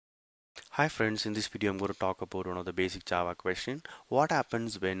Hi friends, in this video I'm going to talk about one of the basic Java question. What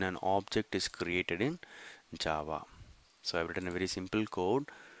happens when an object is created in Java? So I've written a very simple code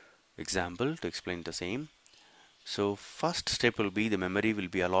example to explain the same. So first step will be the memory will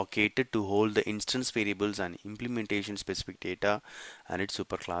be allocated to hold the instance variables and implementation specific data and its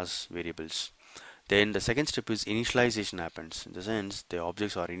superclass variables. Then the second step is initialization happens. In the sense the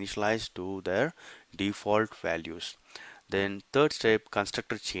objects are initialized to their default values. Then third step,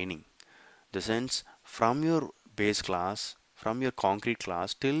 constructor chaining. The sense from your base class, from your concrete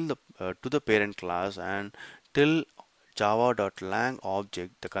class till the to the parent class and till java.lang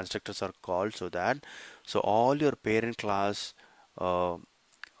object, the constructors are called so that all your parent class uh,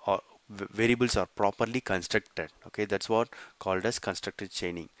 variables are properly constructed. Okay, that's what called as constructor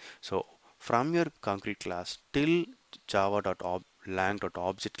chaining. So from your concrete class till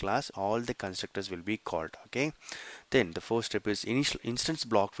java.lang.object class, all the constructors will be called. Okay, then the first step is initial instance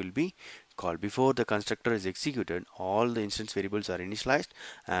block will be called. Before the constructor is executed, all the instance variables are initialized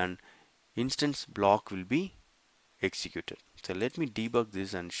and instance block will be executed. So let me debug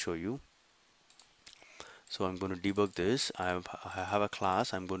this and show you. So I'm going to debug this. I have a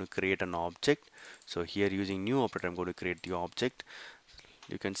class. I'm going to create an object. So here using new operator, I'm going to create the object.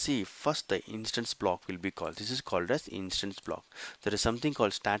 You can see first the instance block will be called. This is called as instance block. There is something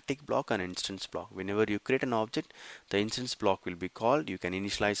called static block and instance block. Whenever you create an object, the instance block will be called. You can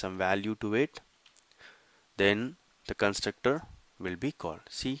initialize some value to it. Then the constructor will be called.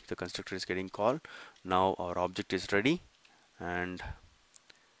 See, the constructor is getting called. Now our object is ready and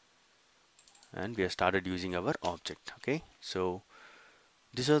we have started using our object. Okay, so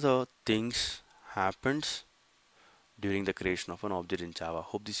these are the things happens during the creation of an object in Java.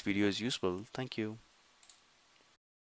 Hope this video is useful. Thank you.